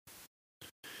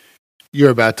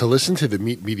You're about to listen to the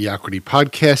Meet Mediocrity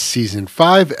Podcast, Season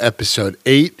 5, Episode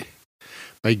 8.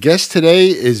 My guest today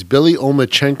is Billy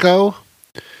Olmachenko.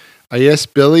 I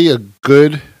asked Billy, a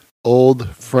good old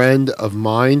friend of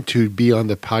mine, to be on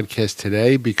the podcast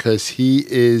today because he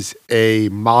is a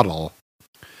model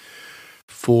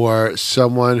for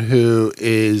someone who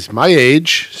is my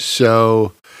age,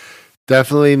 so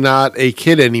definitely not a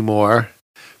kid anymore,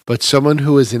 but someone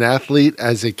who was an athlete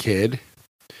as a kid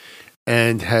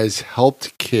and has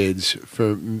helped kids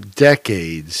for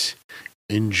decades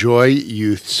enjoy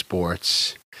youth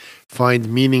sports,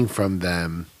 find meaning from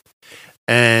them,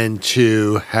 and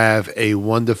to have a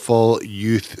wonderful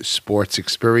youth sports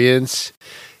experience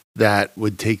that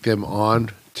would take them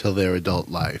on till their adult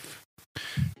life.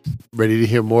 Ready to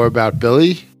hear more about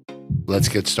Billy? Let's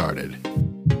get started.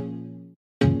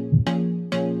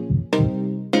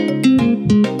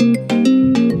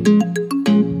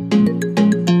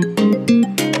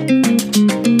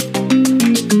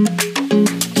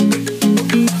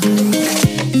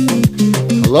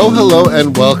 Hello,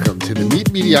 and welcome to the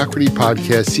Meet Mediocrity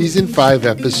Podcast, Season 5,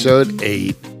 Episode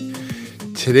 8.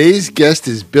 Today's guest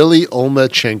is Billy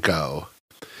Olmachenko.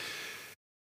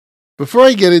 Before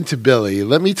I get into Billy,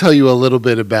 let me tell you a little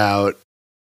bit about,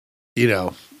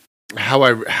 how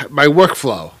my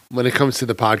workflow when it comes to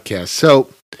the podcast. So,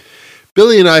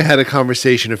 Billy and I had a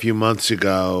conversation a few months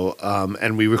ago,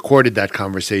 and we recorded that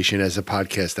conversation as a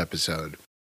podcast episode.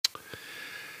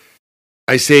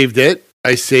 I saved it.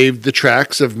 I saved the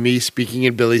tracks of me speaking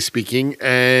and Billy speaking,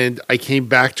 and I came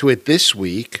back to it this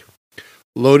week,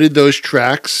 loaded those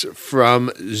tracks from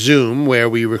Zoom where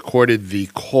we recorded the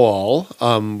call.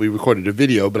 We recorded a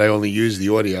video, but I only used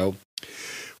the audio.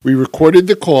 We recorded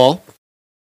the call.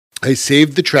 I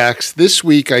saved the tracks. This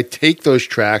week, I take those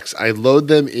tracks, I load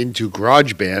them into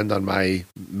GarageBand on my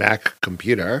Mac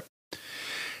computer,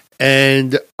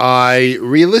 and I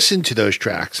re-listen to those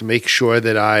tracks, make sure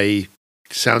that I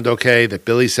sound okay, that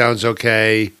Billy sounds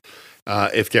okay.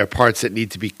 If there are parts that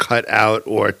need to be cut out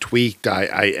or tweaked,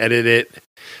 I edit it.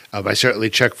 I certainly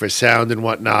check for sound and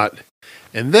whatnot.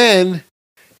 And then,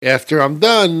 after I'm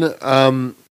done,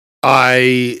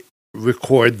 I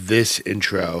record this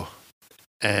intro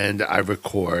and I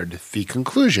record the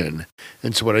conclusion.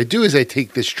 And so what I do is I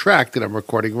take this track that I'm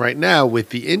recording right now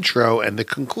with the intro and the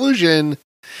conclusion,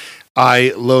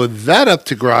 I load that up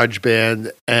to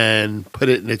GarageBand and put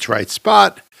it in its right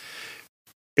spot,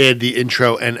 add the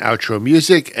intro and outro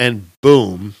music, and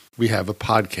boom, we have a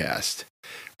podcast.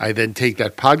 I then take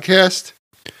that podcast,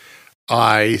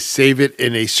 I save it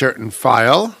in a certain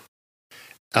file,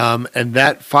 and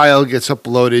that file gets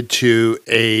uploaded to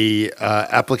a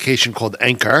application called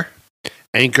Anchor.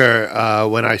 Anchor,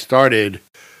 when I started,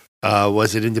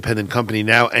 was an independent company.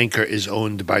 Now Anchor is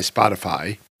owned by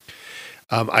Spotify.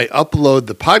 I upload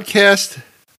the podcast,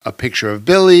 a picture of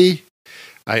Billy.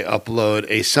 I upload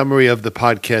a summary of the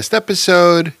podcast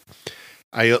episode.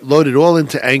 I load it all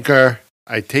into Anchor.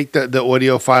 I take the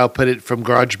audio file, put it from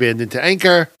GarageBand into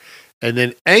Anchor, and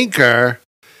then Anchor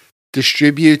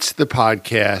distributes the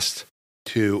podcast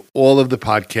to all of the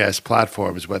podcast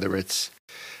platforms, whether it's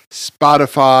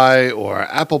Spotify or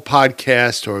Apple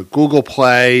Podcast or Google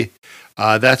Play.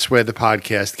 That's where the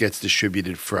podcast gets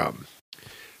distributed from.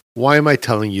 Why am I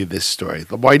telling you this story?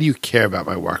 Why do you care about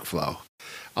my workflow?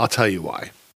 I'll tell you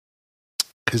why.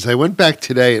 Because I went back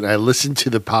today and I listened to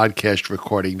the podcast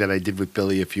recording that I did with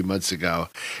Billy a few months ago,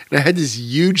 and I had this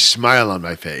huge smile on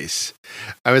my face.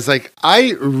 I was like,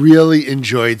 I really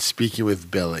enjoyed speaking with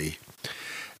Billy.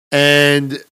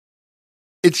 And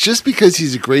it's just because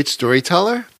he's a great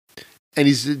storyteller and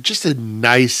he's just a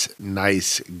nice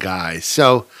guy.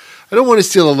 So I don't want to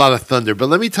steal a lot of thunder, but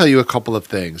let me tell you a couple of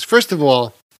things. First of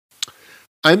all,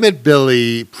 I met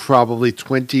Billy probably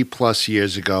 20 plus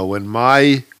years ago when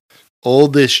my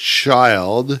oldest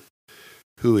child,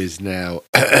 who is now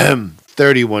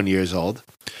 31 years old,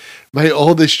 my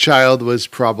oldest child was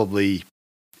probably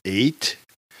 8.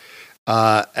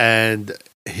 And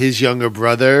his younger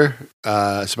brother,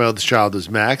 so my oldest child was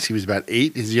Max, he was about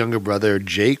 8. His younger brother,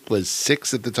 Jake, was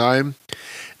 6 at the time.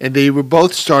 And they were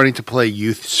both starting to play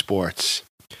youth sports.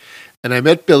 And I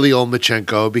met Billy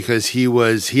Olmachenko because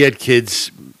he had kids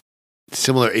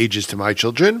similar ages to my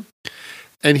children,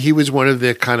 and he was one of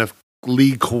the kind of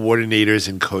league coordinators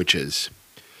and coaches.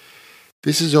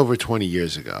 This is over 20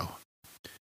 years ago.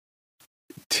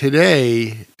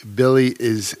 Today, Billy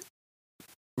is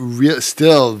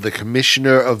still the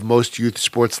commissioner of most youth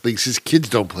sports leagues. His kids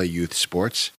don't play youth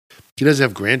sports. He doesn't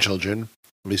have grandchildren.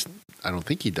 At least I don't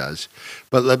think he does.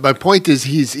 But my point is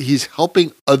he's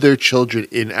helping other children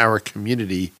in our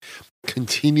community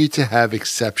continue to have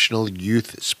exceptional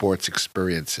youth sports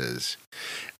experiences.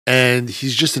 And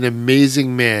he's just an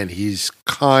amazing man. He's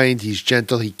kind, he's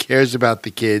gentle, he cares about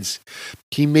the kids.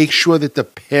 He makes sure that the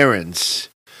parents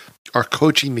are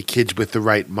coaching the kids with the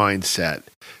right mindset.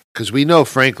 Because we know,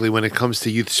 frankly, when it comes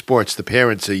to youth sports, the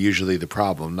parents are usually the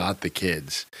problem, not the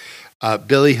kids.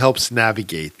 Billy helps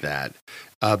navigate that.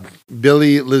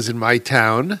 Billy lives in my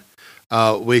town,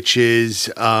 which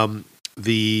is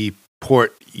the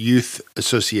Port Youth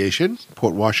Association.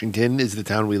 Port Washington is the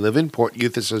town we live in. Port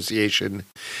Youth Association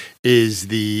is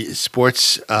the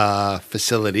sports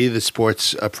facility, the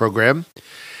sports program.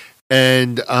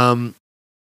 And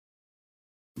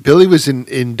Billy was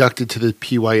inducted to the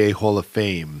PYA Hall of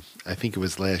Fame. I think it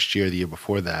was last year, the year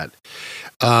before that,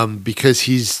 because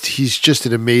he's just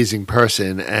an amazing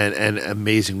person and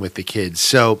amazing with the kids.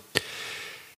 So,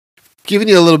 giving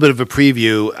you a little bit of a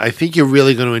preview, I think you're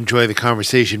really going to enjoy the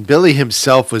conversation. Billy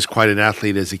himself was quite an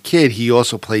athlete as a kid. He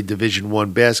also played Division I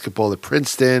basketball at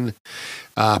Princeton,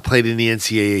 played in the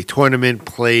NCAA tournament,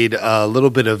 played a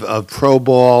little bit of pro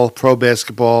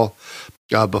basketball,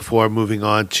 before moving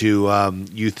on to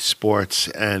youth sports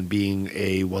and being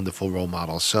a wonderful role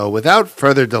model. So without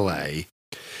further delay,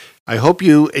 I hope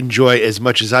you enjoy as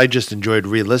much as I just enjoyed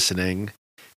re-listening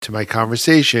to my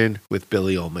conversation with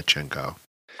Billy Olmachenko.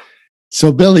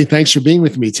 So Billy, thanks for being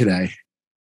with me today.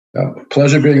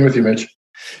 Pleasure being with you, Mitch.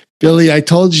 Billy, I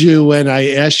told you when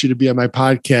I asked you to be on my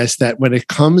podcast that when it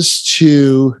comes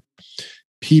to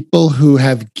people who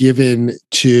have given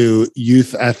to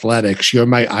youth athletics, you're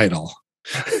my idol.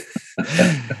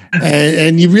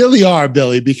 and you really are,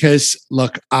 Billy, because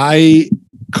look, I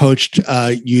coached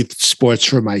youth sports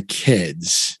for my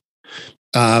kids.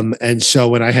 And so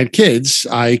when I had kids,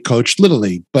 I coached Little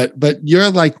League, but you're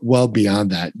like well beyond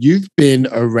that. You've been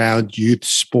around youth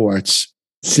sports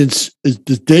since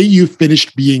the day you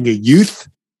finished being a youth.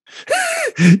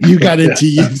 You got into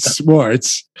youth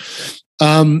sports.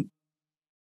 Billy,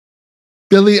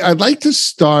 I'd like to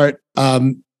start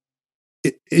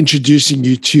introducing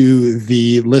you to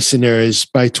the listeners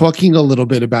by talking a little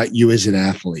bit about you as an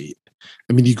athlete.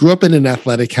 I mean, you grew up in an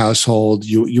athletic household.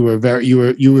 You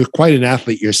were quite an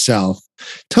athlete yourself.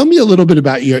 Tell me a little bit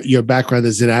about your background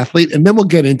as an athlete, and then we'll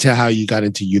get into how you got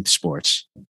into youth sports.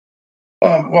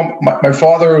 Well, my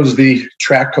father was the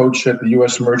track coach at the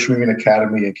U.S. Merchant Marine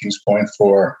Academy in Kings Point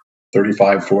for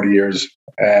 35, 40 years.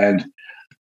 And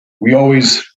we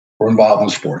always were involved in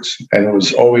sports. And it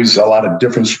was always a lot of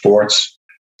different sports.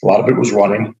 A lot of it was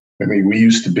running. I mean, we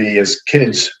used to be, as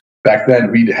kids, back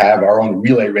then, we'd have our own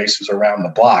relay races around the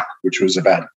block, which was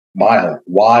about a mile.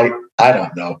 Why? I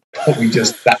don't know. We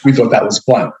thought that was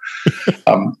fun.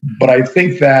 But I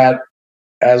think that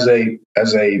as a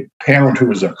parent who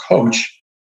was a coach,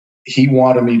 he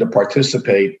wanted me to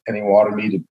participate and he wanted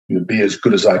me to be as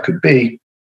good as I could be,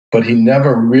 but he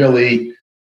never really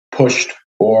pushed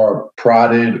or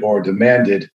prodded or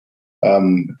demanded.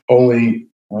 Only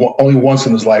once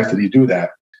in his life did he do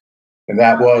that. And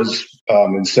that was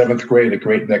in seventh grade at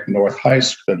Great Neck North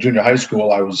Junior High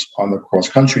School. I was on the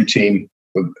cross-country team,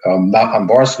 not on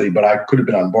varsity, but I could have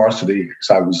been on varsity because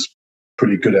I was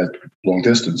pretty good at long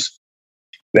distance.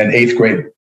 Then eighth grade,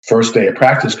 first day of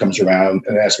practice comes around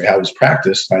and asked me how was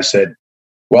practice. And I said,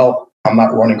 well, I'm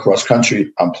not running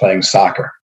cross-country, I'm playing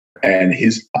soccer. And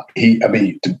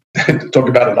talk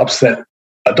about an upset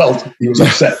adult, he was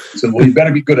upset. He said, well, you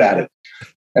better be good at it.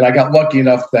 And I got lucky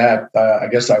enough that I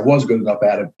guess I was good enough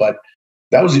at it, but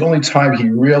that was the only time he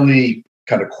really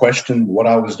kind of questioned what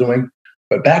I was doing.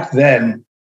 But back then,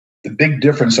 the big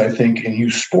difference, I think, in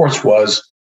youth sports was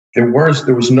there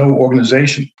was no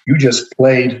organization. You just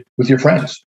played with your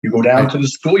friends. You go down to the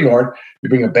schoolyard, you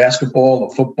bring a basketball,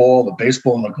 a football, a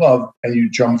baseball, and a glove, and you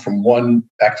jump from one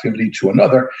activity to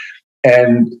another.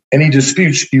 And any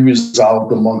disputes you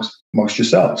resolved amongst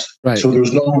yourselves. Right. So there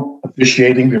was no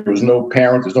officiating, there was no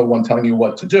parent, there's no one telling you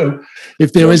what to do.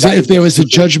 If there was a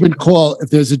judgment call,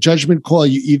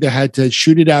 you either had to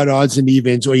shoot it out odds and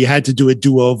evens, or you had to do a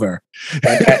do-over.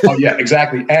 Oh yeah,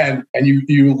 exactly. And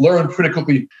you learn pretty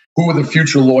quickly who were the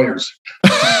future lawyers.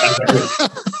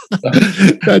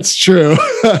 That's true.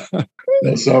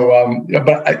 So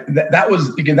that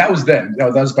was then.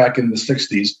 That was back in the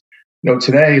 60s.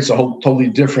 Today it's a whole totally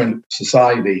different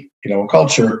society,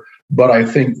 culture. But I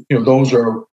think, those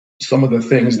are some of the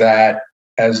things that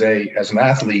as an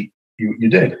athlete, you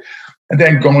did. And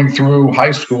then going through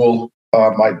high school,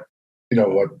 I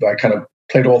kind of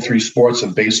played all three sports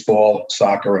of baseball,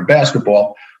 soccer, and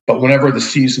basketball. But whenever the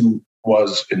season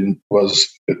was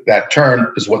that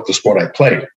turn is what the sport I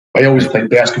played. I always played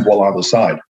basketball on the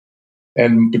side.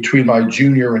 And between my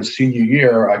junior and senior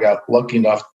year, I got lucky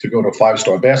enough to go to a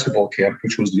 5-star basketball camp,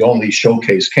 which was the only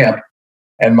showcase camp.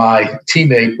 And my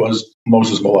teammate was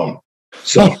Moses Malone.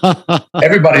 So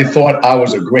everybody thought I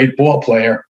was a great ball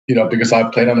player, because I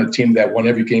played on a team that won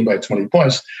every game by 20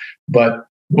 points. But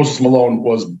Moses Malone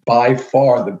was by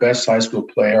far the best high school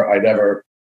player I'd ever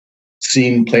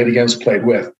seen, played against, played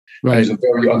with. Right. He's a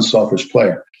very unselfish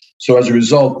player. So as a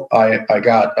result, I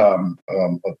got a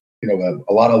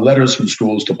lot of letters from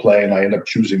schools to play, and I ended up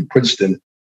choosing Princeton.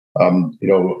 A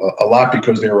lot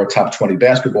because they were a top 20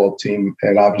 basketball team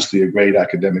and obviously a great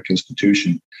academic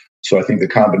institution. So I think the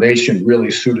combination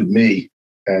really suited me,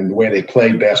 and the way they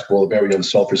played basketball, a very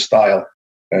unselfish style,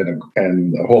 and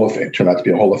a Hall of Fame, turned out to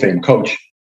be a Hall of Fame coach,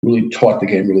 really taught the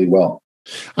game really well.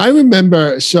 I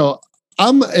remember, so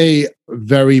I'm a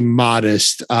very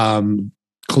modest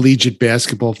collegiate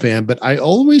basketball fan, but I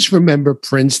always remember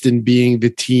Princeton being the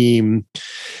team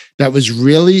that was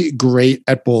really great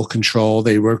at ball control.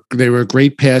 They were a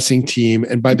great passing team.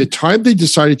 And by the time they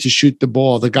decided to shoot the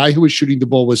ball, the guy who was shooting the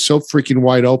ball was so freaking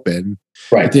wide open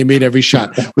that they made every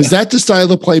shot. Was that the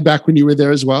style of play back when you were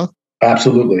there as well?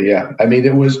 Absolutely, yeah. I mean,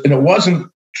 it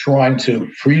wasn't trying to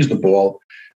freeze the ball.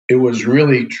 It was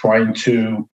really trying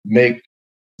to make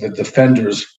the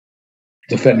defenders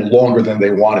defend longer than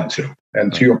they wanted to.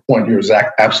 And to your point, you're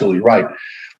absolutely right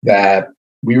that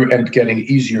we were getting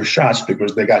easier shots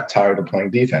because they got tired of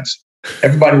playing defense.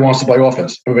 Everybody wants to play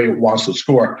offense. Everybody wants to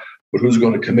score, but who's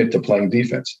going to commit to playing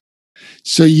defense?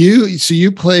 So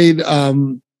you played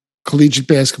collegiate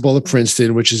basketball at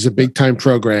Princeton, which is a big time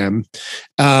program.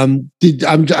 I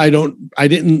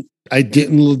didn't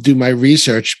do my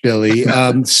research, Billy.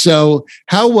 So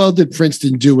how well did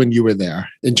Princeton do when you were there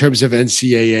in terms of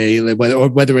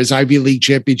NCAA, whether it's Ivy League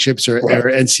championships or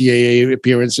NCAA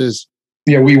appearances?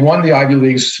 Yeah, we won the Ivy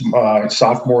Leagues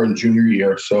sophomore and junior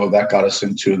year, so that got us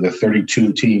into the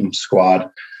 32-team squad.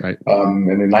 Right. And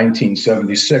in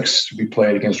 1976, we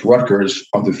played against Rutgers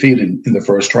undefeated in the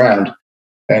first round,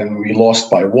 and we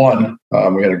lost by 1.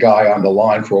 We had a guy on the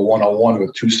line for a 1-on-1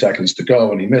 with 2 seconds to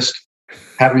go, and he missed.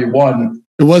 Had we won,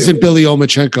 it wasn't Billy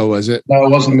Omachenko, was it? No, it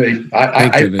wasn't me.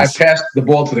 I passed the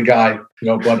ball to the guy,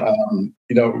 but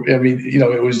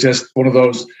it was just one of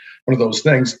those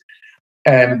things.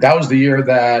 And that was the year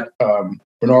that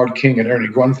Bernard King and Ernie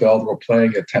Grunfeld were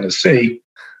playing at Tennessee,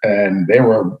 and they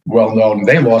were well known.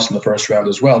 They lost in the first round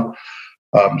as well.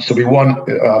 So we won,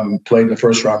 played in the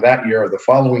first round that year. The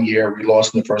following year, we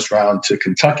lost in the first round to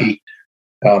Kentucky.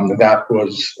 That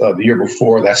was the year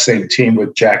before, that same team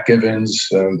with Jack Givens,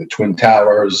 the Twin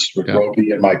Towers, Rick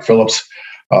Roby and Mike Phillips.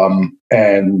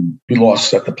 And we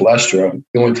lost at the Palestra.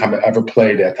 The only time I ever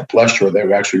played at the Palestra, they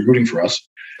were actually rooting for us.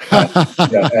 It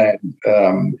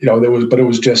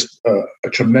was just a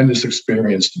tremendous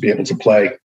experience to be able to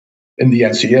play in the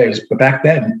NCAAs. But back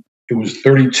then, it was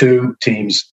 32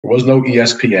 teams. There was no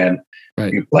ESPN.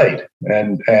 Right. You played,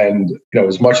 and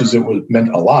as much as it meant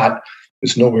a lot,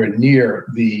 it's nowhere near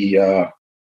the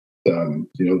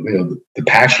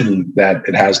passion that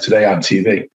it has today on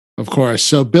TV. Of course.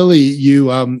 So, Billy, you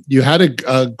had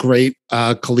a great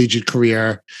collegiate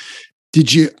career.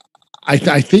 Did you?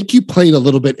 I think you played a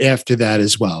little bit after that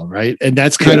as well, right? And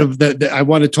that's kind of I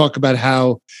want to talk about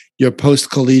how your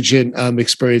post-collegiate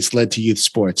experience led to youth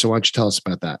sports. So why don't you tell us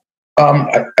about that?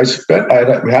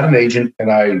 We had an agent,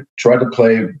 and I tried to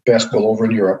play basketball over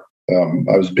in Europe.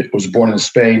 I was born in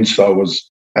Spain, so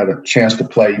I had a chance to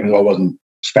play, even though I wasn't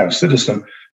a Spanish citizen,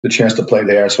 the chance to play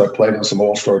there. So I played in some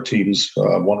all-star teams.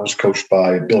 One was coached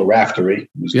by Bill Raftery,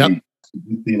 who was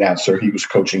the announcer. He was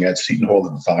coaching at Seton Hall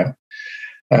at the time.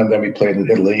 And then we played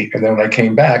in Italy. And then when I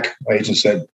came back, my agent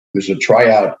said, there's a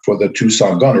tryout for the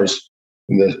Tucson Gunners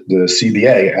in the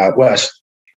CBA out west.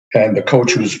 And the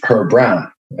coach was Herb Brown.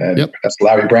 And that's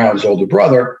Larry Brown's older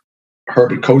brother.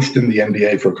 Herb had coached in the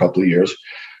NBA for a couple of years.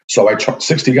 So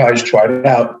 60 guys tried it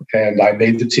out, and I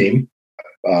made the team.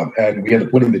 And we ended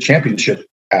up winning the championship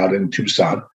out in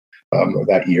Tucson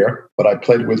that year. But I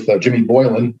played with Jimmy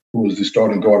Boylan, who was the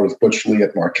starting guard with Butch Lee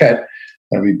at Marquette.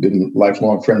 And we've been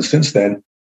lifelong friends since then.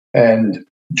 And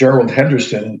Gerald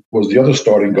Henderson was the other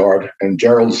starting guard, and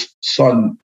Gerald's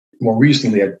son, more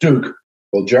recently at Duke.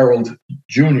 Well, Gerald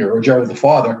Jr., or Gerald the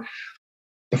father,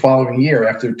 the following year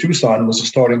after Tucson was a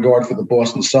starting guard for the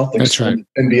Boston Celtics in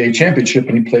the NBA championship,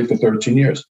 and he played for 13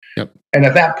 years. Yep. And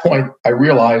at that point, I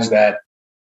realized that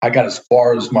I got as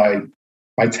far as my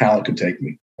talent could take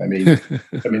me. I mean,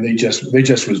 they just was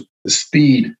the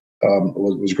speed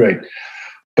was great.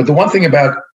 But the one thing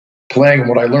about playing, and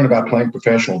what I learned about playing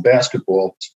professional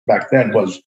basketball back then,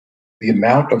 was the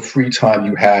amount of free time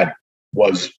you had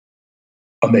was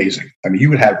amazing. I mean, you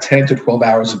would have 10 to 12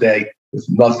 hours a day with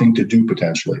nothing to do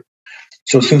potentially.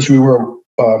 So since we were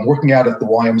working out at the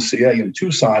YMCA in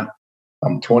Tucson,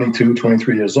 I'm 22,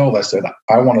 23 years old. I said,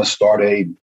 I want to start a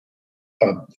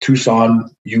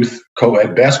Tucson youth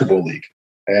co-ed basketball league.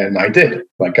 And I did.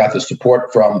 I got the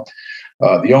support from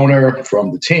the owner,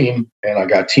 from the team, and I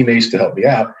got teammates to help me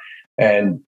out.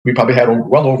 And we probably had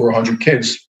well over 100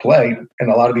 kids play.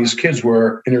 And a lot of these kids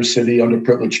were inner city,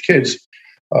 underprivileged kids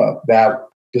that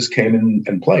just came in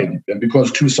and played. And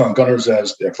because Tucson Gunners,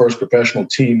 as their first professional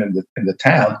team in the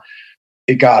town,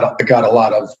 it got a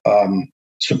lot of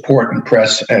support and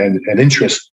press and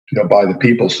interest, by the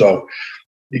people. So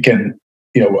you can,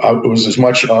 it was as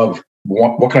much of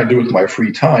what can I do with my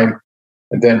free time?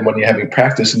 And then when you're having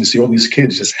practice and you see all these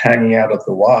kids just hanging out at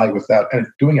the Y without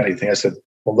doing anything, I said,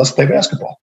 well, let's play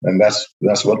basketball. And that's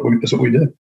what we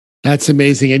did. That's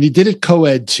amazing. And you did it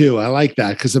co-ed too. I like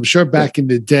that because I'm sure back in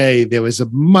the day, there was a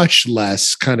much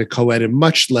less kind of co-ed and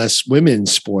much less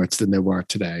women's sports than there were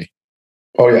today.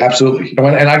 Oh, yeah, absolutely. And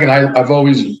I've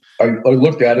always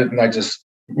looked at it and I just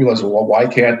realized, well, why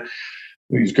can't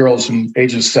these girls from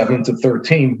ages 7 to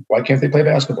 13, why can't they play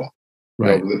basketball?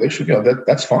 Right. They should go.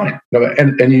 That's fine.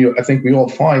 I think we all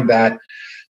find that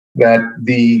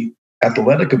the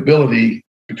athletic ability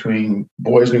between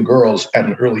boys and girls at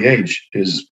an early age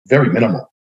is very minimal.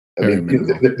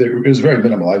 There is very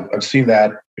minimal. I've seen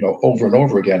that, over and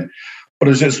over again. But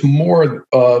it's just more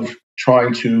of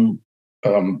trying to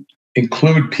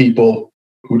include people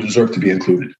who deserve to be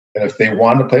included. And if they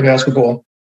want to play basketball,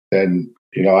 then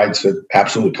I'd say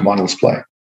absolutely, come on, let's play.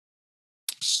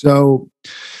 So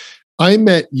I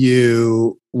met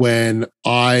you when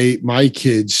my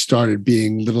kids started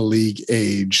being little league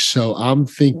age. So I'm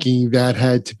thinking that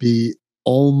had to be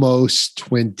almost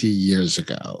 20 years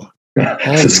ago.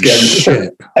 That's scary.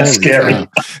 That's scary.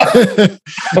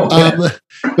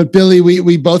 But Billy,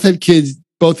 we both had kids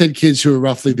who were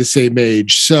roughly the same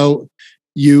age. So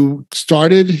you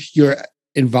started your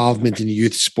involvement in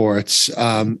youth sports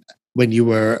when you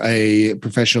were a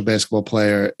professional basketball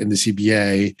player in the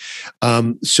CBA.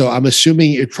 So I'm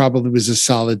assuming it probably was a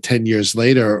solid 10 years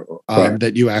later right.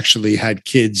 that you actually had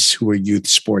kids who were youth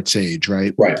sports age,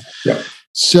 right? Right. Yeah.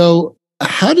 So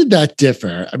how did that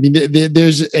differ? I mean,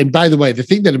 and by the way, the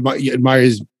thing that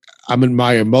I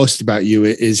admire most about you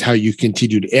is how you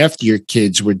continued after your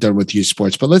kids were done with youth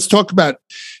sports. But let's talk about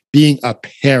being a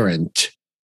parent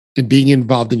and being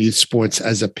involved in youth sports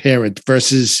as a parent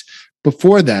versus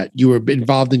before that, you were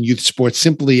involved in youth sports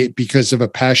simply because of a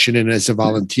passion and as a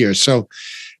volunteer. So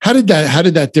how did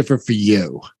that differ for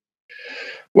you?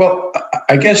 Well,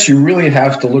 I guess you really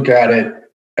have to look at it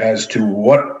as to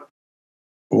what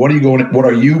are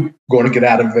you going to get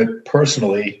out of it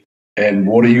personally, and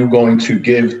what are you going to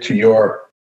give to your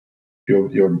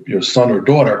son or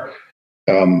daughter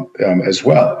as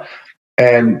well.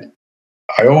 And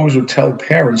I always would tell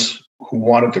parents who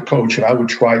wanted to coach, and I would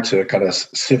try to kind of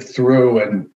sift through,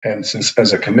 and since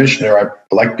as a commissioner, I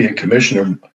like being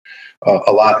commissioner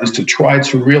a lot, is to try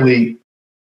to really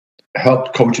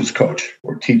help coaches coach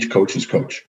or teach coaches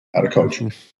coach how to coach. Mm-hmm.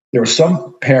 There are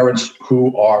some parents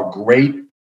who are great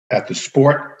at the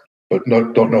sport, but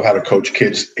don't know how to coach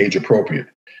kids age appropriate.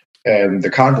 And the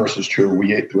converse is true.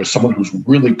 There was someone who's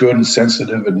really good and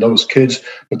sensitive and knows kids,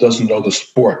 but doesn't know the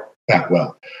sport that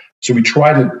well. So we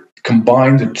try to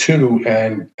combine the two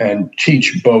and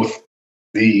teach both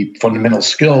the fundamental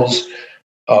skills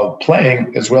of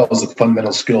playing as well as the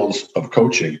fundamental skills of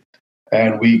coaching.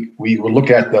 And we will look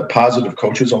at the Positive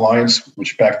Coaches Alliance,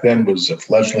 which back then was a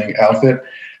fledgling outfit,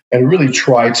 and really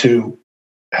try to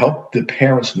help the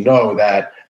parents know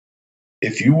that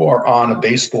if you are on a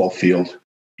baseball field,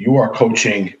 you are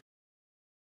coaching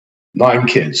 9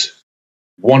 kids,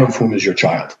 one of whom is your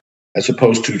child, as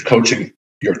opposed to coaching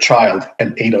your child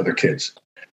and 8 other kids.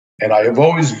 And I have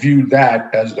always viewed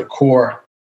that as the core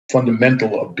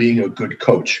fundamental of being a good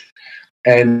coach.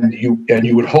 And you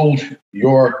would hold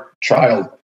your child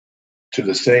to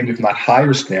the same, if not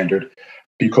higher standard,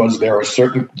 because there are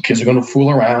certain kids are going to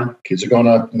fool around, kids are going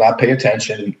to not pay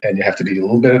attention, and you have to be a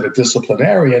little bit of a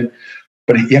disciplinarian,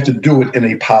 but you have to do it in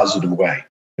a positive way,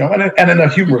 and in a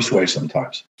humorous way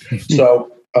sometimes.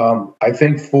 So I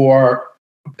think for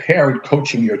a parent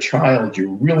coaching your child,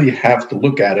 you really have to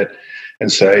look at it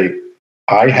and say,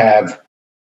 I have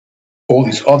all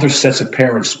these other sets of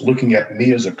parents looking at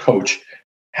me as a coach.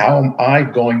 How am I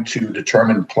going to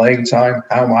determine playing time?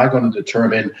 How am I going to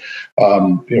determine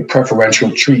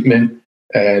preferential treatment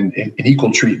and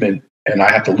equal treatment? And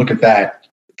I have to look at that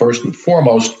first and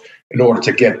foremost in order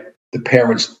to get the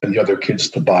parents and the other kids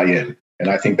to buy in. And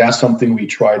I think that's something we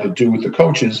try to do with the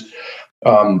coaches,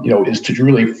 is to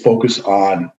really focus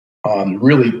on on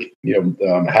really,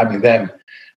 having them,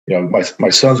 my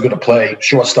son's going to play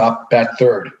shortstop, bat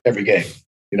third every game.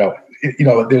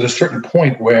 There's a certain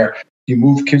point where you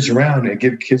move kids around and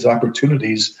give kids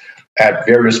opportunities at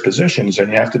various positions,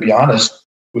 and you have to be honest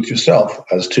with yourself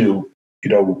as to,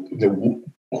 who,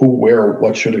 where,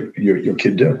 what should your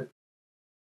kid do.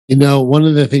 One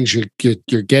of the things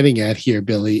you're getting at here,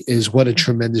 Billy, is what a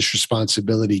tremendous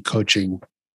responsibility coaching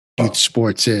youth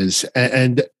sports is.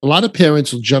 And a lot of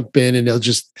parents will jump in and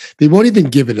they won't even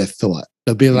give it a thought.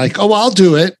 They'll be like, oh, I'll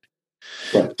do it.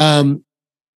 Right.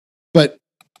 But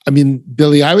I mean,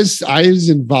 Billy, I was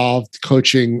involved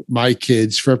coaching my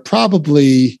kids for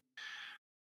probably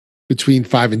between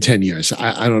 5 and 10 years.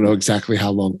 I don't know exactly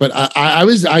how long, but I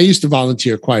used to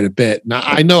volunteer quite a bit. Now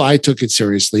I know I took it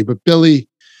seriously, but Billy,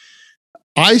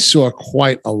 I saw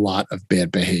quite a lot of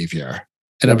bad behavior,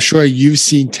 and I'm sure you've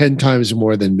seen 10 times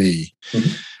more than me.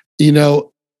 Mm-hmm.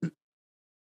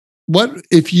 What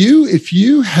if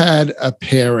you had a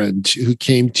parent who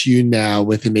came to you now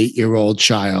with an 8-year-old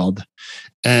child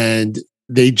and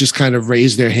they just kind of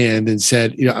raised their hand and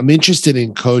said, I'm interested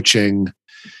in coaching,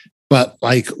 but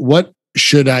like, what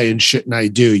should I and shouldn't I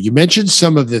do? You mentioned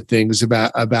some of the things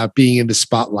about being in the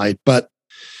spotlight, but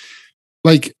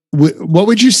like, what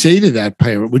would you say to that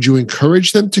parent? Would you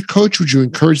encourage them to coach? Would you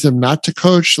encourage them not to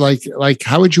coach? Like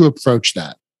how would you approach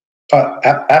that?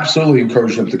 Absolutely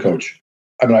encourage them to coach.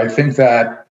 I mean, I think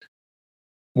that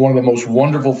one of the most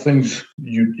wonderful things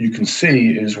you can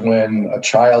see is when a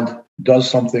child does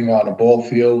something on a ball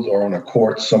field or on a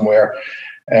court somewhere,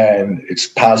 and it's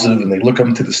positive, and they look up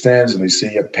into the stands and they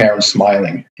see a parent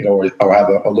smiling, or have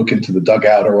a look into the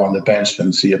dugout or on the bench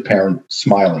and see a parent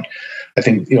smiling. I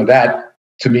think, that,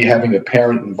 to me, having a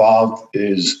parent involved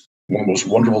is one of the most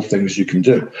wonderful things you can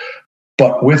do.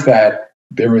 But with that,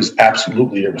 there is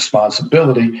absolutely a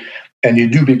responsibility, and you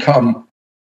do become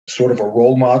sort of a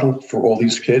role model for all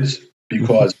these kids,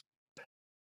 because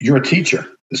you're a teacher.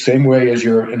 The same way as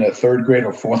you're in a 3rd grade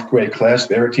or 4th grade class,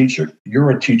 they're a teacher.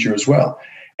 You're a teacher as well.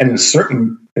 And in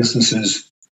certain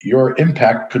instances, your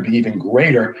impact could be even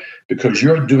greater because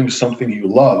you're doing something you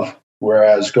love,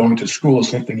 whereas going to school is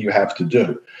something you have to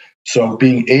do. So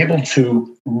being able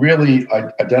to really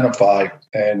identify,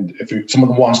 and if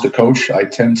someone wants to coach, I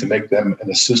tend to make them an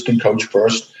assistant coach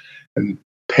first and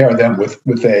pair them with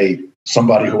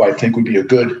somebody who I think would be a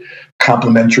good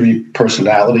complementary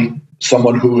personality,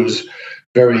 someone who is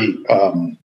very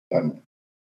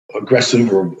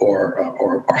aggressive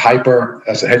or hyper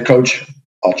as a head coach.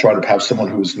 I'll try to have someone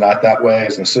who's not that way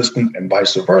as an assistant, and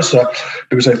vice versa,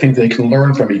 because I think they can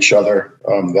learn from each other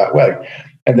that way.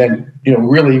 And then,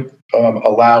 really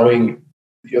allowing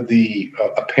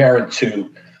a parent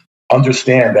to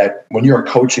understand that when you're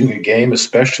coaching a game,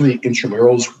 especially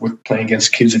intramurals with playing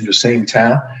against kids in your same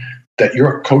town, that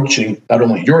you're coaching not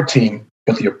only your team,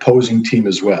 but the opposing team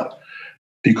as well.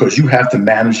 Because you have to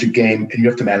manage the game and you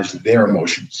have to manage their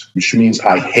emotions, which means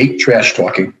I hate trash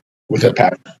talking with a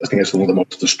passion. I think that's one of the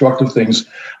most destructive things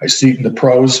I see in the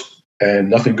pros,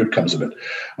 and nothing good comes of it.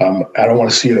 I don't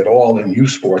want to see it at all in youth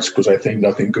sports, because I think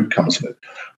nothing good comes of it.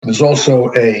 But there's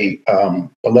also a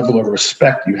level of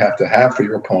respect you have to have for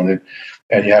your opponent,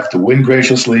 and you have to win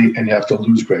graciously and you have to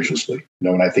lose graciously.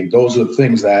 And I think those are the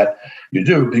things that you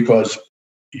do, because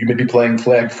you may be playing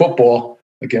flag football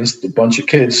against a bunch of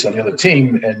kids on the other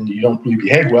team and you don't really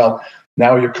behave well.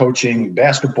 Now you're coaching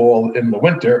basketball in the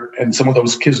winter and some of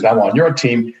those kids now on your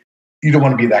team, you don't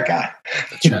want to be that guy.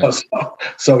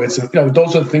 So it's,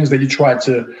 those are the things that you try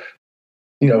to,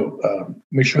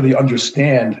 make sure that you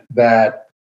understand that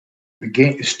the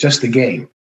game is just a game.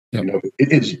 Yep.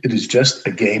 It is just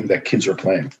a game that kids are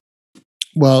playing.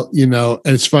 Well, and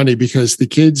it's funny because the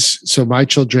kids, so my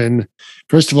children,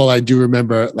 first of all, I do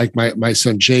remember like my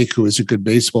son, Jake, who is a good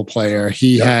baseball player.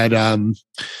 He had,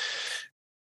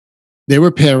 they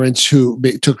were parents who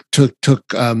took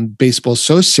baseball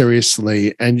so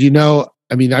seriously. And,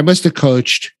 I must have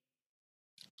coached,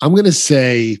 I'm going to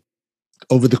say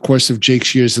over the course of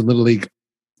Jake's years in Little League,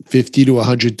 50 to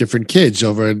 100 different kids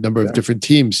over a number of different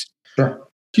teams. Sure.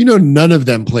 None of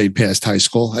them played past high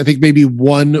school. I think maybe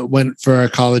one went for a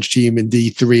college team in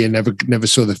D3 and never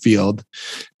saw the field.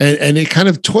 And it kind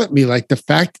of taught me like the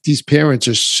fact that these parents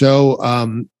are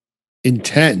so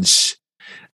intense.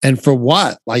 And for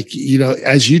what? Like,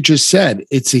 as you just said,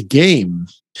 it's a game.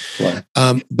 Right.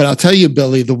 But I'll tell you,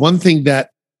 Billy, the one thing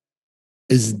that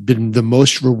has been the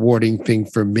most rewarding thing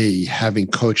for me, having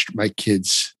coached my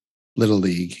kids' Little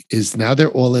League, is now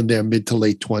they're all in their mid to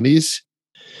late 20s.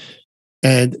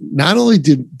 And not only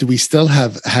do we still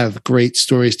have great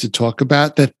stories to talk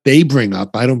about that they bring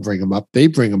up, I don't bring them up, they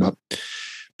bring them up,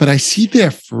 but I see their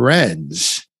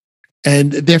friends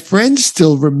and their friends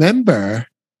still remember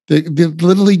the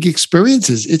Little League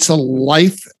experiences. It's a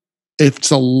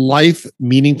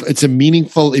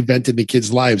meaningful event in the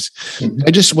kids' lives. Mhm.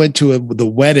 I just went to the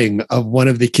wedding of one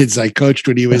of the kids I coached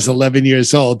when he was 11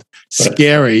 years old.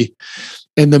 Scary.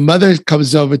 And the mother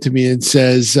comes over to me and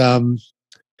says,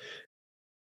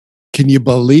 can you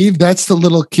believe that's the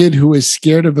little kid who was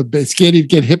scared he'd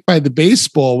get hit by the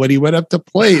baseball when he went up to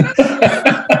plate?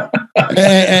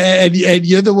 and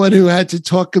you're the one who had to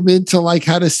talk him into like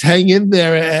how to hang in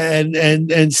there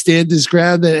and stand his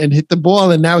ground and hit the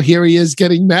ball. And now here he is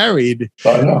getting married.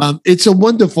 It's a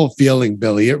wonderful feeling,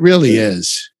 Billy. It really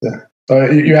is. Yeah.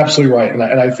 You're absolutely right. And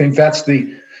I think that's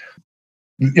the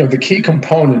key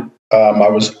component. I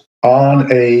was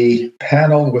on a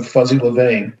panel with Fuzzy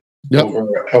Levane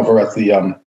over at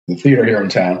the theater here in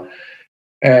town.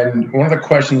 And one of the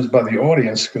questions by the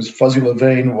audience, because Fuzzy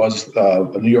Levane was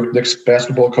a New York Knicks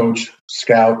basketball coach,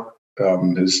 scout,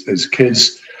 his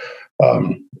kids,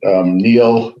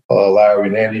 Neil, Larry,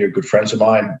 and Andy are good friends of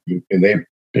mine, and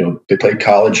they played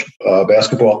college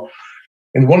basketball.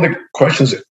 And one of the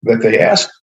questions that they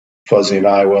asked Fuzzy and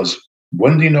I was,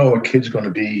 when do you know a kid's going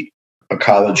to be a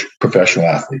college professional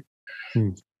athlete?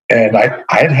 And I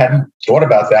hadn't thought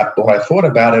about that, but when I thought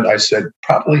about it, I said,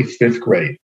 probably 5th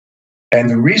grade. And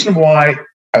the reason why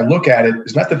I look at it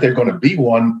is not that they're going to be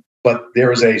one, but there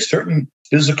is a certain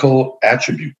physical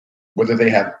attribute, whether they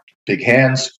have big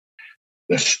hands,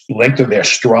 the length of their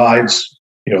strides,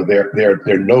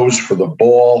 their nose for the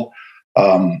ball,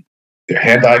 their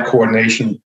hand-eye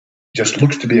coordination just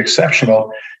looks to be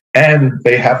exceptional. And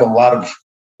they have a lot of,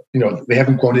 they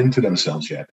haven't grown into themselves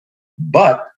yet.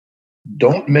 But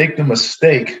don't make the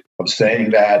mistake of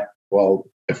saying that, well,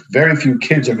 if very few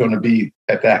kids are going to be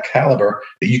at that caliber,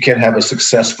 that you can have a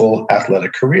successful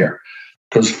athletic career.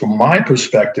 Because from my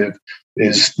perspective,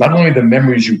 is not only the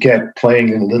memories you get playing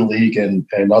in Little League and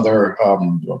other,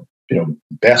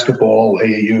 basketball,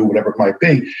 AAU, whatever it might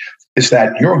be, is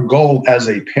that your goal as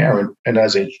a parent and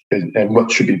and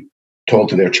what should be told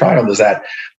to their child is that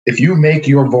if you make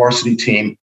your varsity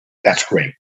team, that's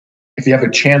great. If you have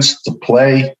a chance to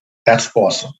play, that's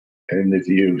awesome. And if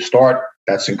you start,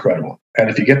 that's incredible. And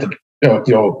if you get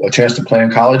a chance to play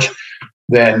in college,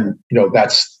 then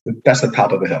that's the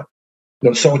top of the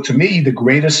hill. So to me, the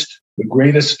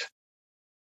greatest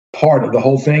part of the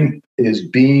whole thing is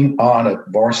being on a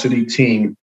varsity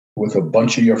team with a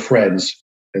bunch of your friends,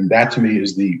 and that to me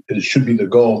it should be the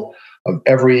goal of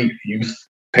every youth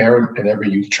parent and every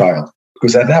youth child.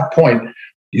 Because at that point,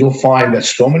 you'll find that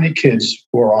so many kids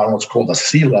who are on what's called a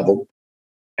C level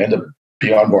end up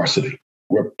beyond varsity,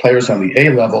 where players on the A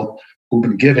level who've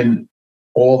been given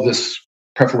all this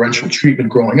preferential treatment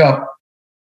growing up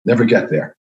never get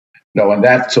there.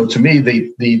 So to me,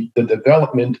 the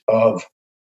development of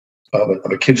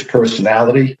a kid's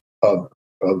personality, of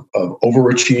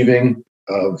overachieving,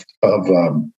 of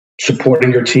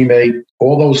supporting your teammate,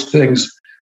 all those things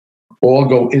all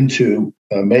go into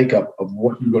makeup of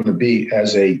what you're going to be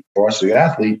as a varsity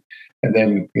athlete, and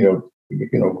then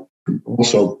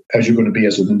also as you're going to be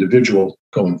as an individual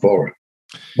going forward.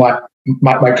 My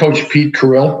coach Pete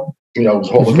Carrill, was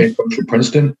Hall of Fame coach for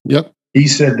Princeton. Yep. He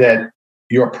said that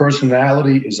your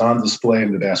personality is on display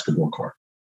in the basketball court,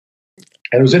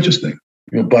 and it was interesting.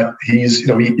 But he's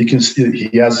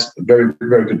he has a very,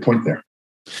 very good point there.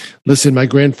 Listen, my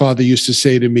grandfather used to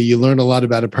say to me, you learn a lot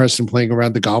about a person playing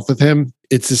around the golf with him.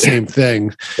 It's the same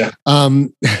thing. Yeah.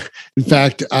 In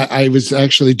fact, I was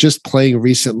actually just playing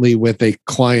recently with a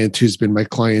client who's been my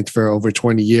client for over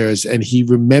 20 years. And he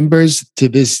remembers to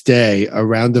this day a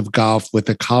round of golf with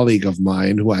a colleague of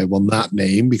mine, who I will not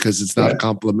name because it's not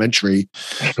complimentary,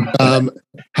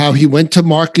 how he went to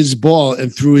mark his ball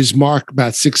and threw his mark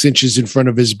about 6 inches in front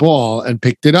of his ball and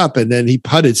picked it up. And then he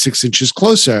putted 6 inches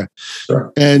closer.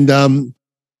 Sure. And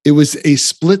it was a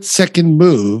split-second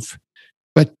move,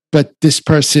 but this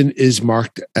person is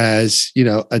marked as,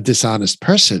 a dishonest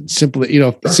person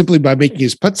simply by making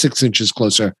his putt 6 inches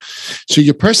closer. So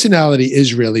your personality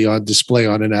is really on display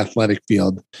on an athletic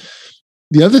field.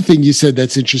 The other thing you said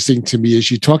that's interesting to me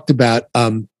is you talked about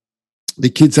the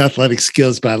kids' athletic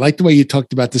skills, but I like the way you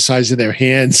talked about the size of their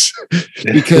hands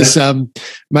because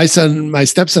my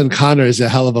stepson Connor is a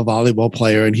hell of a volleyball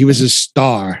player, and he was a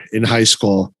star in high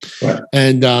school. Right.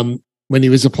 And when he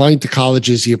was applying to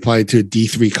colleges, he applied to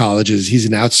D3 colleges. He's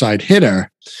an outside hitter.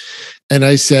 And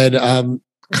I said,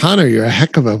 Connor, you're a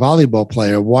heck of a volleyball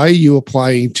player. Why are you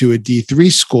applying to a D3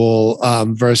 school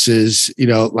versus,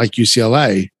 like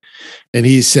UCLA? And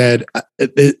he said,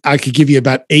 I could give you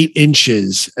about 8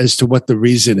 inches as to what the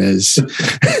reason is.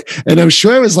 And I'm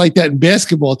sure it was like that in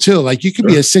basketball too. Like you could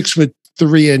be a 6'3"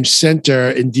 3-inch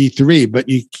center in D3, but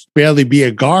you barely be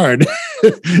a guard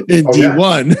in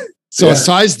D1. Yeah. So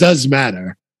size does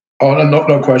matter. Oh,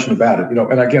 no question about it.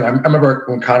 And again, I remember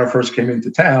when Connor first came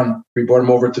into town, we brought him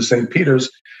over to St. Peter's.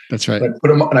 That's right. I put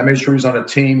him, and I made sure he was on a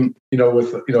team,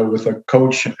 with a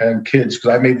coach and kids, because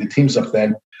I made the teams up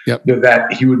then. Yep.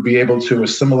 That he would be able to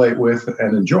assimilate with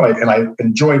and enjoy. And I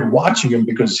enjoyed watching him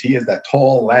because he is that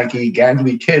tall, lanky,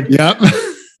 gangly kid. Yep.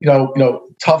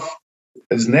 Tough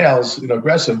as nails,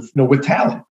 aggressive, with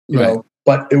talent. Right.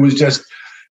 But it was just,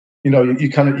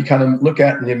 you kind of look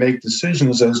at and you make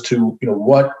decisions as to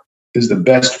what is the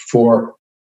best for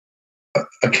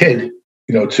a kid,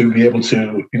 to be able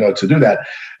to to do that.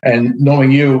 And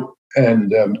knowing you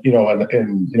and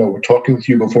we're talking with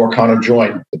you before Connor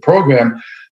joined the program,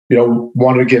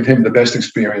 wanted to give him the best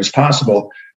experience possible,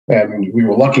 and we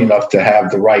were lucky enough to have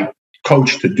the right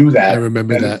coach to do that. I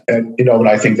remember that, and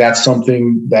I think that's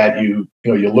something that you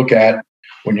look at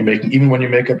when you're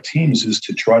make up teams, is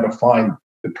to try to find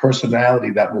the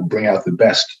personality that will bring out the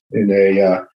best in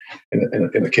a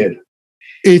kid.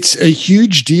 It's a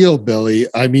huge deal, Billy.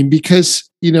 I mean, because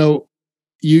you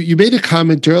made a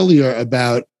comment earlier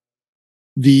about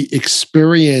the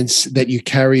experience that you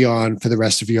carry on for the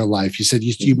rest of your life. You said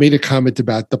you made a comment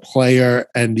about the player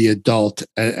and the adult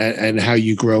and how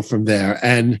you grow from there.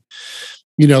 And,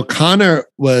 Connor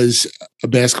was a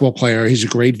basketball player. He's a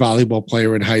great volleyball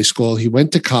player in high school. He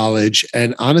went to college,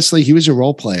 and honestly, he was a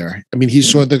role player. I mean, he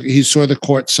saw the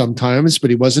court sometimes,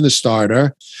 but he wasn't a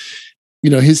starter.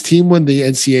 His team won the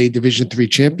NCAA Division III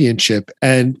championship.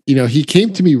 And, he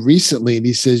came to me recently and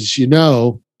he says,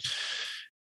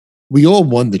 we all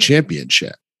won the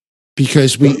championship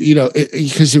because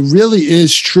because it really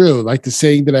is true. Like the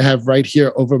saying that I have right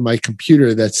here over my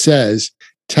computer that says,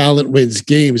 talent wins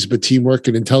games, but teamwork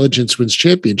and intelligence wins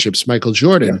championships, Michael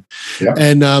Jordan. Yeah.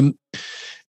 And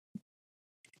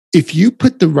if you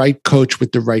put the right coach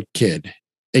with the right kid,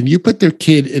 and you put their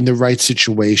kid in the right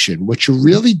situation, what you're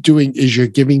really doing is you're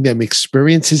giving them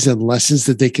experiences and lessons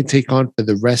that they can take on for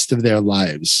the rest of their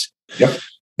lives. Yep.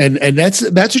 And that's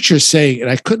what you're saying. And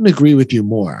I couldn't agree with you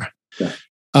more. Yeah.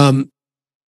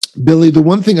 Billy, the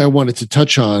one thing I wanted to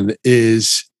touch on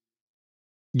is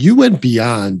you went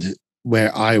beyond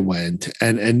where I went.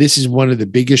 And this is one of the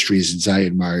biggest reasons I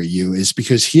admire you, is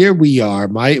because here we are,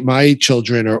 my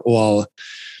children are all,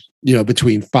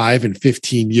 between 5 and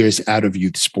 15 years out of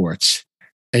youth sports,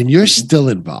 and you're still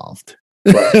involved.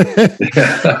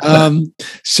 Right.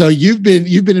 So you've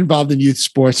been involved in youth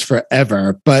sports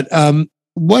forever, but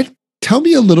tell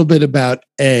me a little bit about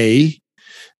A,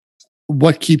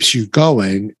 what keeps you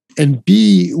going, and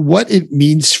B, what it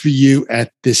means for you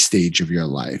at this stage of your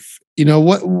life.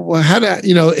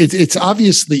 It's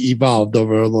obviously evolved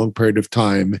over a long period of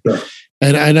time. Sure.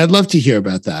 And I'd love to hear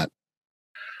about that.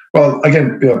 Well,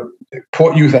 again,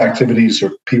 Port Youth Activities,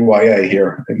 or PYA,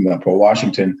 here in Port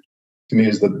Washington, to me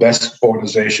is the best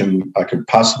organization I could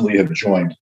possibly have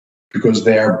joined, because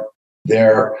their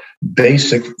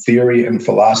basic theory and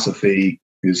philosophy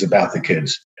is about the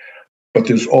kids. But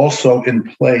there's also in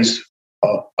place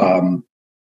an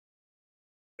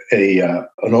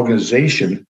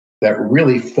organization that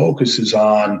really focuses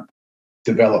on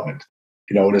development.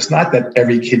 And it's not that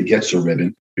every kid gets a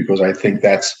ribbon, because I think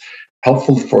that's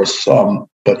helpful for some,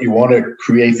 but you want to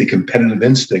create the competitive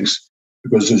instincts,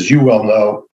 because as you well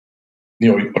know,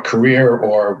 a career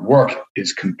or work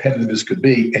is competitive as could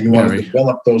be, and you want to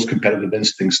develop those competitive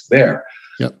instincts there.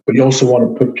 Yep. But you also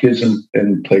want to put kids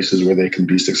in places where they can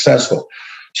be successful.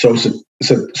 So it's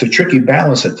a tricky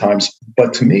balance at times,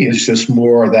 but to me, it's just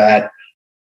more that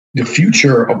the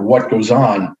future of what goes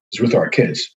on is with our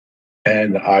kids.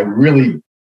 And I really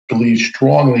believe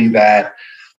strongly that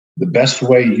the best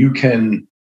way you can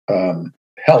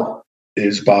help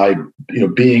is by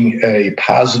being a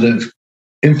positive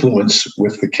influence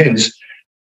with the kids,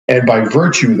 and by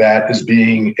virtue of that is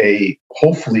being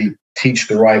hopefully teach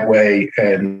the right way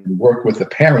and work with the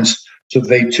parents so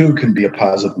they too can be a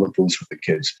positive influence with the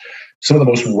kids. Some of the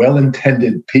most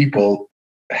well-intended people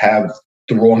have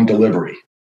the wrong delivery,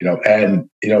 and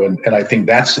I think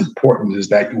that's important, is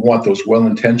that you want those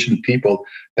well-intentioned people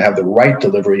to have the right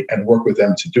delivery and work with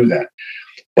them to do that.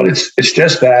 But it's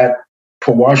just that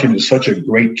Port Washington is such a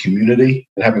great community,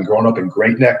 and having grown up in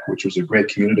Great Neck, which was a great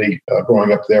community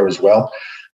growing up there as well.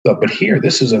 But here,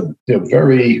 this is a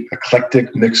very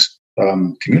eclectic, mixed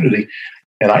community,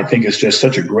 and I think it's just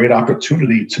such a great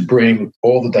opportunity to bring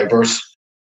all the diverse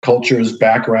cultures,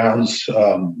 backgrounds,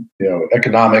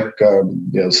 economic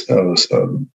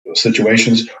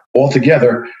situations all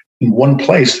together in one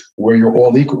place where you're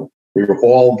all equal. We were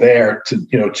all there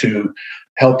to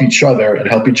help each other and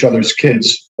help each other's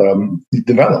kids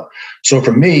develop. So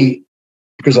for me,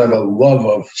 because I have a love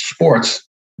of sports,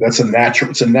 it's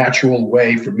a natural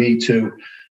way for me to,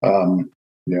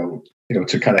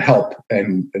 to kind of help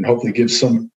and hopefully give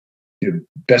some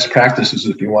best practices,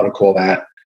 if you want to call that,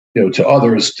 to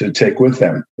others to take with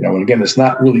them. And again, it's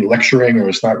not really lecturing, or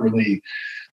it's not really,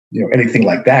 anything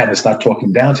like that. It's not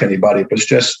talking down to anybody, but it's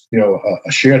just,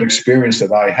 a shared experience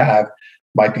that I have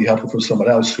might be helpful for someone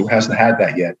else who hasn't had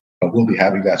that yet, but will be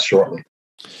having that shortly.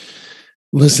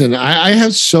 Listen, I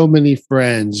have so many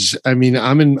friends. I mean,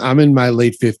 I'm in my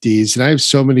late 50s, and I have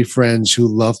so many friends who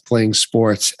love playing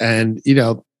sports, and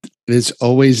there's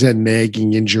always a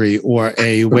nagging injury or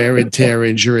a wear and tear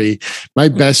injury. My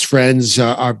best friends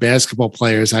are basketball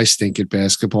players. I stink at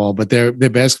basketball, but they're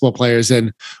basketball players,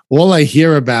 and all I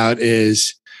hear about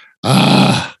is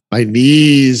my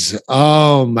knees,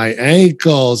 oh, my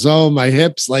ankles, oh, my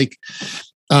hips,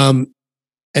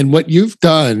 and what you've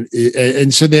done,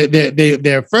 and so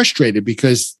they're frustrated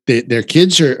because their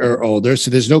kids are older, so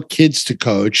there's no kids to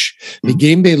coach. The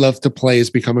game they love to play is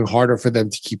becoming harder for them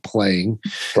to keep playing.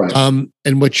 Right.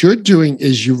 And what you're doing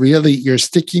is you're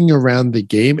sticking around the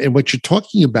game, and what you're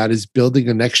talking about is building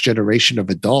a next generation of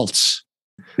adults,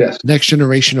 yes, next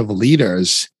generation of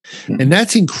leaders, and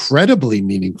that's incredibly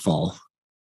meaningful.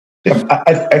 Yeah,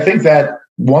 I think that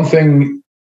one thing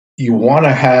you want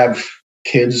to have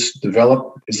kids develop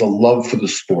is a love for the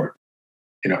sport,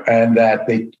 and that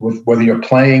whether you're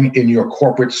playing in your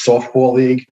corporate softball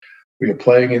league, or you're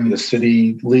playing in the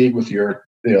city league with your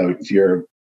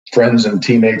friends and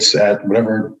teammates at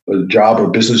whatever job or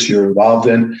business you're involved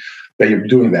in, that you're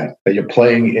doing that you're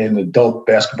playing in adult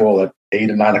basketball at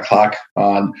 8 or 9 o'clock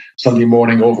on Sunday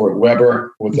morning over at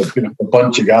Weber with a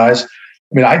bunch of guys. I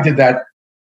mean, I did that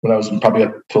when I was probably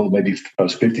up till maybe I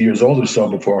was 50 years old or so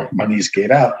before my knees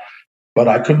gave out. But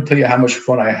I couldn't tell you how much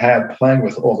fun I had playing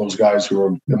with all those guys who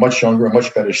were much younger and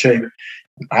much better shape.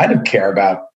 I didn't care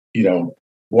about,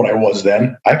 what I was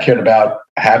then. I cared about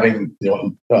having,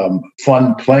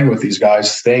 fun playing with these guys,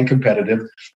 staying competitive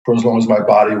for as long as my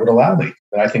body would allow me.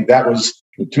 And I think that was,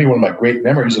 to me, one of my great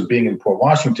memories of being in Port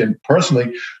Washington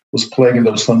personally, was playing in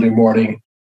those Sunday morning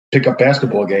pickup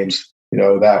basketball games,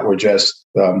 that were just,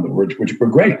 which were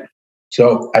great.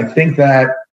 So I think that,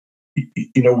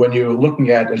 when you're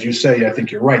looking at, as you say, I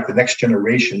think you're right, the next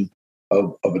generation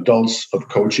of adults, of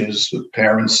coaches, of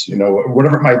parents,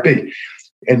 whatever it might be.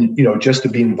 And, just to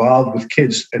be involved with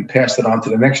kids and pass it on to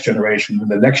the next generation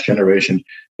and the next generation,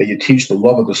 that you teach the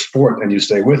love of the sport and you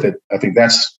stay with it. I think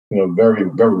that's, very,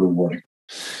 very rewarding.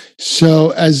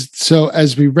 So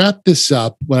as we wrap this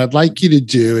up, what I'd like you to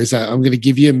do is I'm going to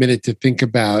give you a minute to think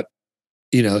about,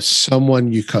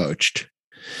 someone you coached.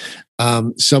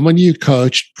 Someone you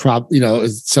coached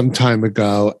some time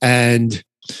ago, and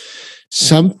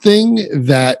something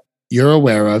that you're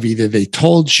aware of, either they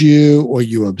told you or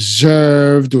you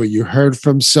observed or you heard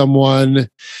from someone,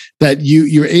 that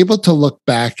you're able to look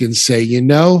back and say,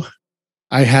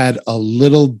 I had a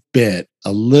little bit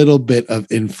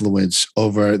of influence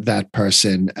over that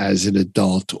person as an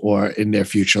adult or in their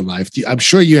future life. I'm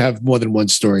sure you have more than one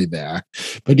story there,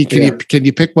 but can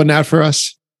you pick one out for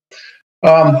us?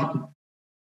 Dom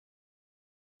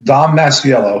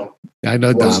Masiello. I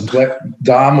know Dom.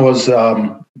 Dom was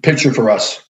pitcher for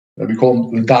us. We call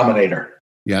him the Dominator.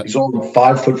 Yeah, he's only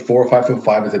 5'4",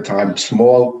 5'5" at the time.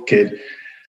 Small kid.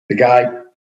 The guy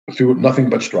threw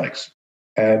nothing but strikes.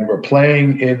 And we're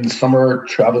playing in summer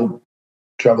travel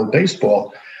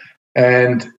baseball,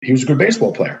 and he was a good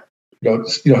baseball player.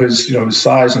 His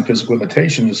size and physical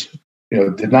limitations,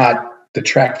 did not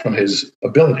detract from his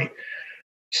ability.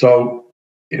 So,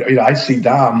 I see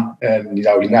Dom, and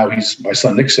now he's my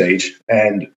son Nick's age,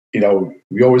 and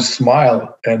we always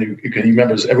smile, and he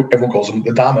remembers everyone calls him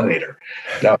the Dominator.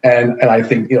 And I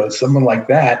think someone like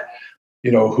that,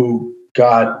 who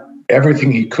got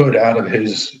everything he could out of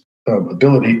his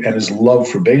ability and his love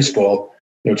for baseball,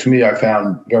 to me, I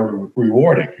found very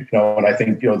rewarding. And I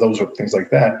think those are things like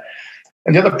that.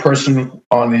 And the other person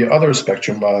on the other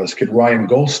spectrum was kid Ryan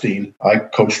Goldstein. I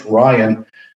coached Ryan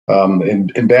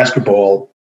in basketball,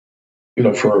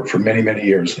 for many, many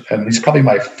years. And he's probably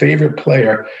my favorite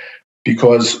player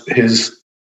because his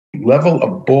level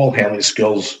of ball handling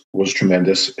skills was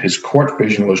tremendous. His court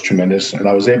vision was tremendous. And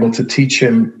I was able to teach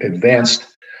him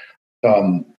advanced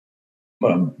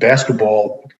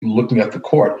basketball looking at the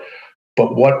court.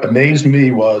 But what amazed me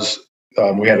was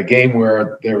we had a game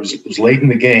where it was late in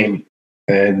the game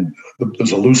and there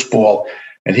was a loose ball,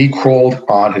 and he crawled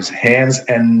on his hands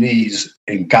and knees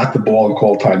and got the ball and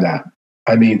called timeout.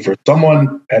 I mean, for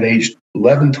someone at age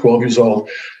 11, 12 years old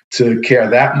to care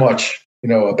that much,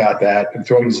 about that and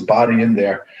throwing his body in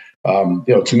there,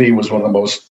 to me was one of the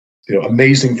most,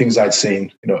 amazing things I'd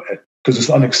seen, because it's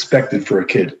unexpected for a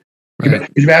kid. Right.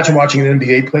 Could you imagine watching an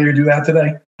NBA player do that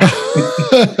today?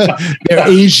 Their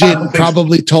agent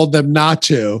probably told them not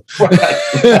to.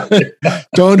 Right.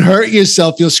 Don't hurt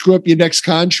yourself. You'll screw up your next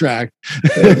contract.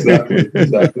 Exactly.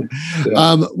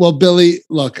 Yeah. Well, Billy,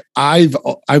 look, I've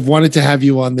wanted to have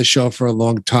you on the show for a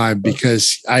long time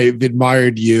because I've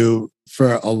admired you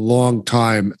for a long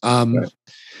time. Right.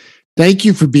 Thank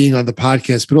you for being on the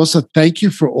podcast, but also thank you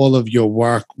for all of your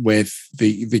work with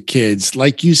the kids.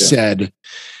 Like you said,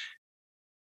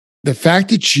 the fact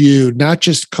that you not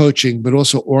just coaching, but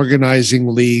also organizing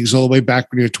leagues all the way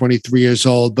back when you're 23 years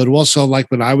old, but also like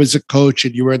when I was a coach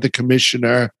and you were the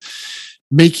commissioner,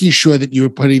 making sure that you were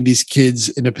putting these kids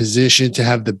in a position to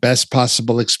have the best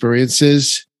possible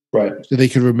experiences. Right. So they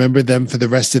can remember them for the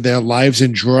rest of their lives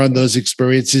and draw on those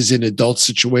experiences in adult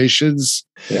situations.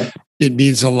 Yeah. It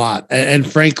means a lot.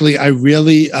 And frankly, I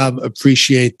really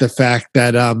appreciate the fact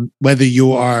that whether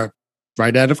you are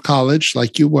right out of college,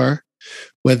 like you were,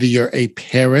 whether you're a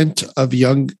parent of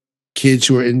young kids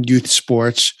who are in youth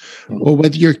sports, or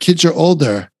whether your kids are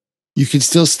older, you can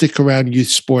still stick around youth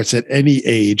sports at any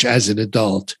age as an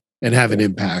adult and have an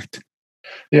impact.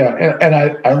 Yeah. And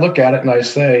I look at it and I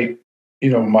say,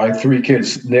 my three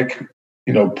kids, Nick,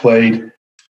 played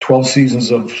 12 seasons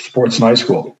of sports in high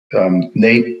school.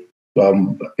 Nate,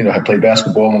 had played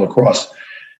basketball and lacrosse.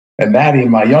 And Maddie,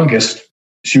 my youngest,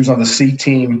 she was on the C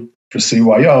team for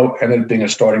CYO, ended up being a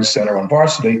starting center on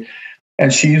varsity.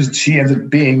 And she ended up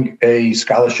being a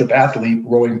scholarship athlete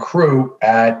rowing crew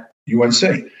at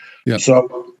UNC. Yep.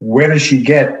 So where does she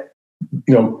get,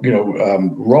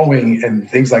 rowing and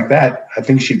things like that? I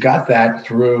think she got that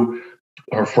through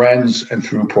her friends and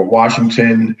through Port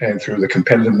Washington and through the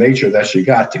competitive nature that she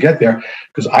got to get there.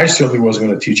 Because I certainly wasn't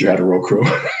going to teach her how to row crew.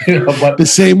 But the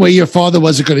same way your father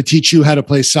wasn't going to teach you how to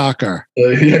play soccer.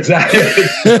 Exactly.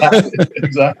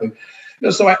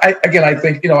 So I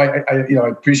think I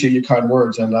appreciate your kind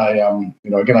words, and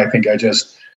I think I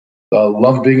just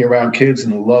love being around kids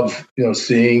and love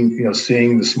seeing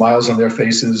the smiles on their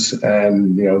faces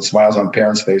and smiles on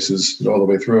parents' faces all the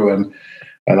way through, and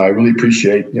I really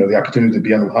appreciate the opportunity to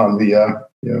be on the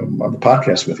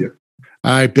podcast with you.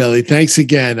 All right, Billy. Thanks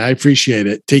again. I appreciate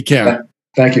it. Take care.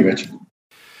 Thank you, Mitch.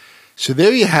 So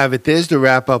there you have it. There's the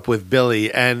wrap up with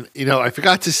Billy. And, I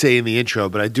forgot to say in the intro,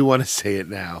 but I do want to say it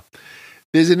now.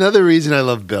 There's another reason I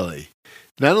love Billy.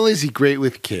 Not only is he great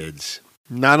with kids,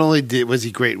 not only was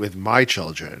he great with my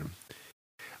children,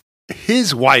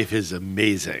 his wife is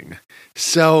amazing.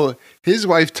 So his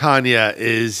wife, Tanya,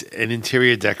 is an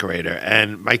interior decorator.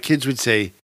 And my kids would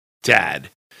say, Dad,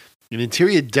 an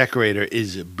interior decorator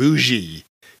is bougie.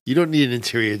 You don't need an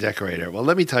interior decorator. Well,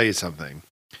 let me tell you something.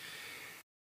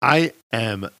 I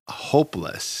am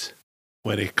hopeless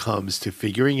when it comes to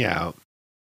figuring out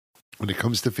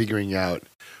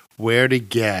where to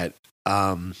get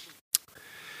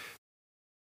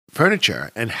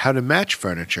furniture and how to match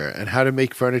furniture and how to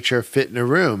make furniture fit in a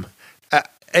room.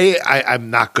 I'm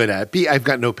not good at it. B, I've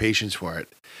got no patience for it.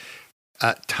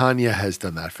 Tanya has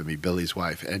done that for me, Billy's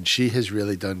wife, and she has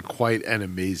really done quite an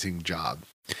amazing job.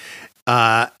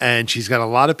 And she's got a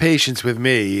lot of patience with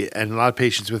me and a lot of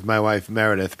patience with my wife,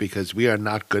 Meredith, because we are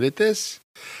not good at this.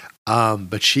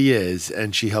 But she is,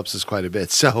 and she helps us quite a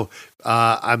bit. So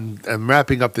I'm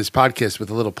wrapping up this podcast with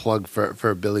a little plug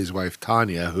for Billy's wife,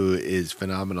 Tanya, who is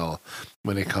phenomenal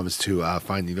when it comes to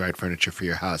finding the right furniture for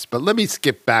your house. But let me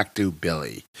skip back to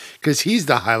Billy, because he's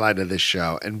the highlight of this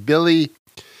show. And Billy,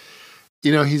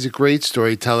 he's a great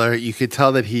storyteller. You could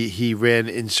tell that he ran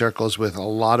in circles with a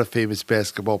lot of famous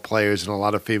basketball players and a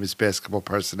lot of famous basketball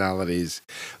personalities.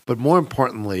 But more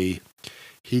importantly,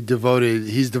 he's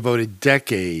devoted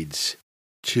decades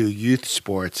to youth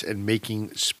sports and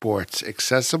making sports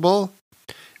accessible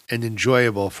and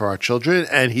enjoyable for our children.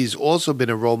 And he's also been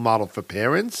a role model for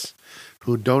parents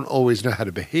who don't always know how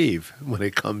to behave when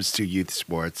it comes to youth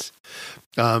sports.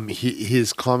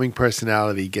 His calming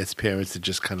personality gets parents to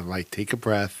just kind of like take a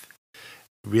breath,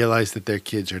 realize that their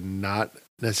kids are not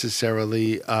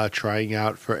necessarily trying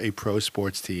out for a pro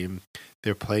sports team.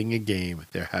 They're playing a game.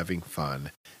 They're having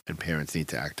fun. And parents need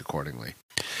to act accordingly.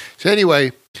 So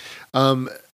anyway,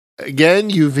 again,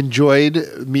 you've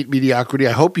enjoyed Meet Mediocrity.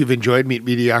 I hope you've enjoyed Meet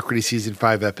Mediocrity Season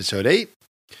 5, Episode 8.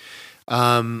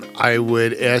 I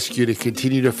would ask you to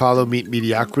continue to follow Meet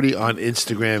Mediocrity on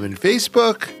Instagram and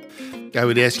Facebook. I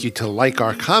would ask you to like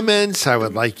our comments. I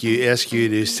would ask you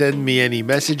to send me any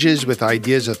messages with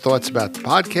ideas or thoughts about the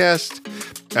podcast.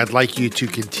 I'd like you to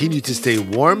continue to stay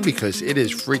warm because it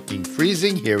is freaking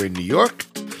freezing here in New York.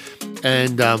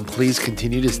 And please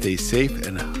continue to stay safe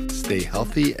and stay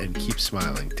healthy and keep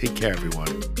smiling. Take care,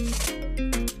 everyone.